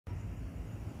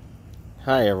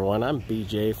Hi everyone, I'm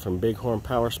BJ from Bighorn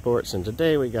Power Sports, and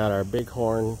today we got our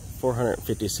Bighorn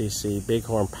 450cc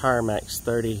Bighorn Power Max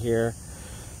 30 here.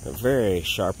 A very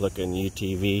sharp looking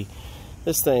UTV.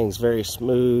 This thing's very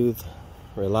smooth,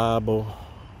 reliable,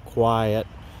 quiet,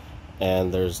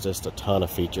 and there's just a ton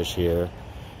of features here.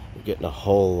 You're getting a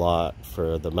whole lot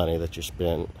for the money that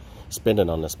you're spending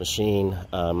on this machine.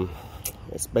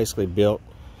 It's basically built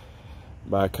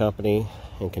by a company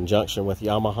in conjunction with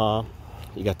Yamaha.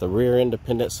 You got the rear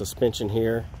independent suspension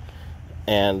here,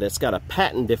 and it's got a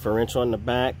patent differential in the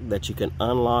back that you can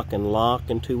unlock and lock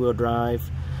in two-wheel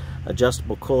drive.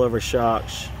 Adjustable coilover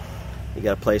shocks. You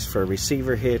got a place for a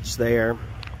receiver hitch there.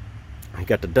 You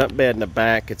got the dump bed in the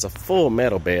back. It's a full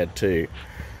metal bed too.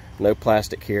 No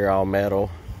plastic here, all metal.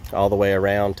 All the way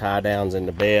around, tie downs in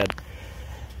the bed.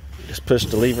 Just push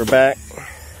the lever back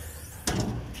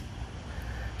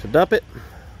to dump it.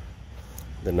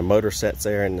 Then the motor sets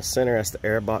there in the center. That's the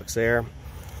air box there.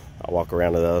 I'll walk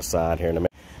around to the other side here in a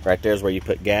minute. Right there's where you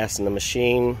put gas in the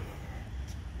machine.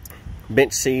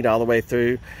 Bench seat all the way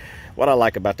through. What I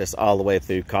like about this all the way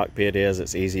through cockpit is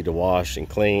it's easy to wash and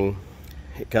clean.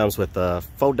 It comes with a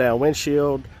fold down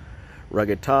windshield,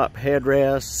 rugged top,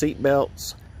 headrest, seat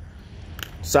belts,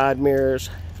 side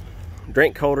mirrors,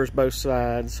 drink holders both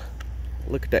sides.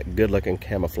 Look at that good looking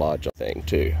camouflage thing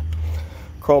too.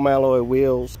 Chrome alloy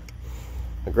wheels.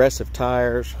 Aggressive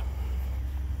tires.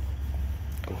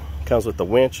 Comes with the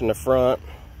winch in the front.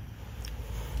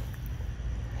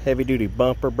 Heavy duty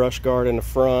bumper brush guard in the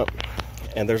front.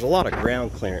 And there's a lot of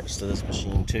ground clearance to this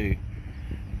machine too.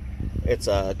 It's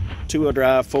a two-wheel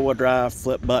drive, four-wheel drive,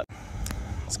 flip button.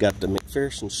 It's got the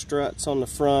McPherson struts on the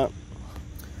front.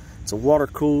 It's a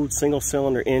water-cooled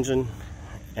single-cylinder engine,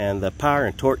 and the power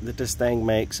and torque that this thing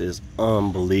makes is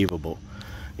unbelievable.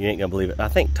 You ain't gonna believe it. I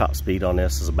think top speed on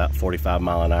this is about 45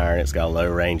 miles an hour, and it's got a low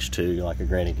range too, like a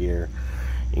granny gear.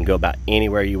 You can go about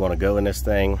anywhere you want to go in this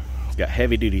thing. It's got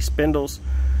heavy duty spindles.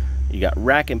 You got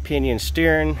rack and pinion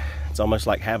steering. It's almost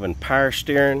like having power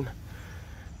steering.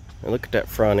 And look at that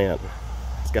front end.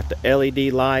 It's got the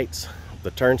LED lights,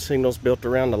 the turn signals built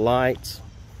around the lights.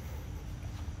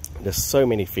 There's so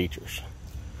many features.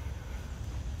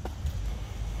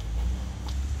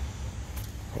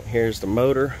 Here's the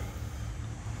motor.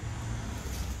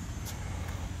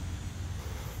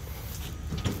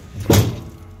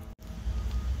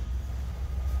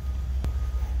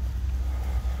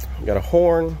 You got a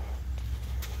horn.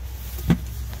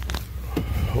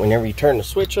 Whenever you turn the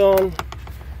switch on,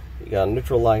 you got a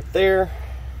neutral light there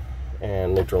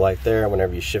and neutral light there.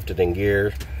 Whenever you shift it in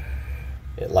gear,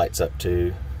 it lights up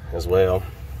too as well.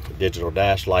 The digital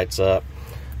dash lights up.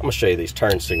 I'm gonna show you these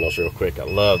turn signals real quick. I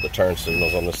love the turn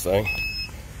signals on this thing.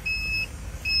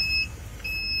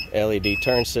 LED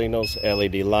turn signals,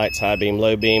 LED lights, high beam,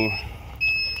 low beam.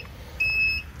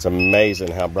 It's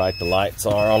amazing how bright the lights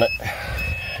are on it.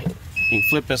 You can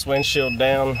flip this windshield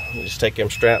down. You just take them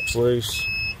straps loose.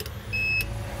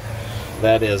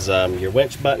 That is your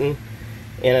winch button,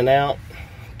 in and out,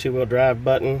 two-wheel drive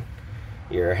button,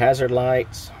 your hazard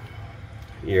lights,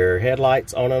 your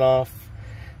headlights on and off,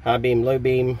 high beam, low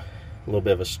beam, a little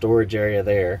bit of a storage area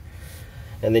there.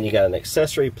 And then you got an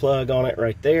accessory plug on it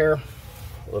right there,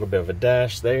 a little bit of a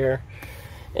dash there.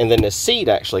 And then the seat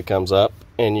actually comes up,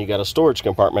 and you got a storage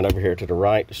compartment over here to the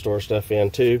right to store stuff in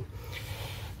too.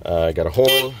 Got a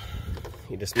horn.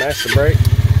 You just smash the brake.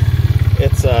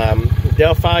 It's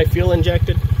Delphi fuel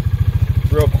injected.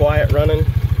 It's real quiet running.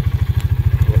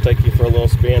 I'll take you for a little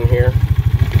spin here.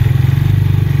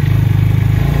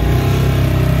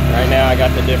 Right now I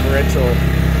got the differential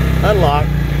unlocked,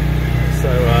 so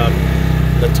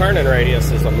the turning radius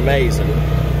is amazing.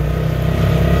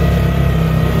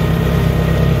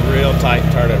 Real tight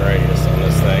turning radius on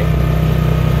this thing.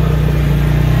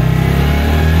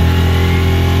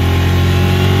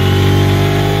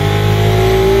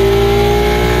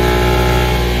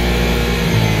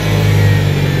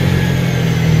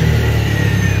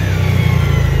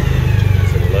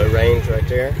 Right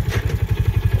there.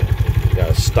 You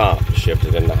got to stop, shift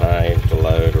it into high, to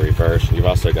low, to reverse, and you've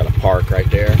also got a park right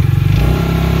there.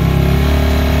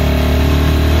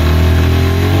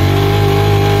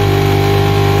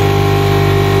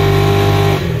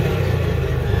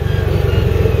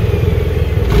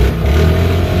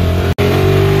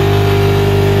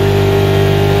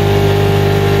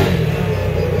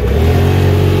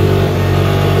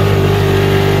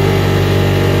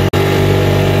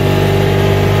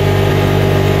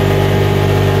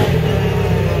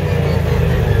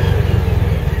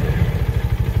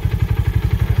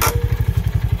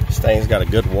 Thing's got a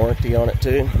good warranty on it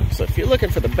too. So if you're looking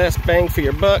for the best bang for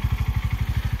your buck,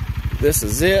 this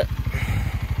is it.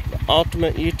 The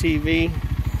ultimate UTV.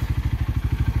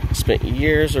 Spent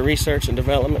years of research and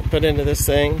development put into this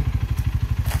thing.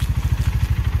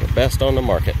 The best on the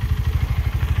market.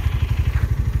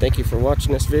 Thank you for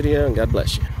watching this video, and God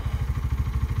bless you.